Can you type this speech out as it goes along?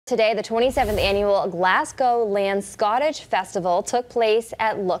Today, the 27th annual Glasgow Lands Scottish Festival took place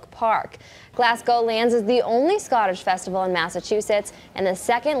at Look Park. Glasgow Lands is the only Scottish festival in Massachusetts and the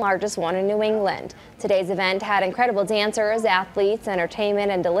second largest one in New England. Today's event had incredible dancers, athletes, entertainment,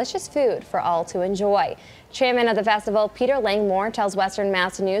 and delicious food for all to enjoy. Chairman of the festival, Peter Langmore, tells Western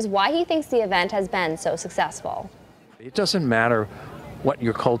Mass News why he thinks the event has been so successful. It doesn't matter what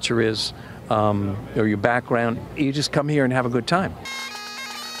your culture is or your background. You just come here and have a good time.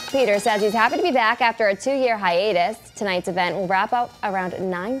 Peter says he's happy to be back after a 2-year hiatus. Tonight's event will wrap up around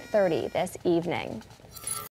 9:30 this evening.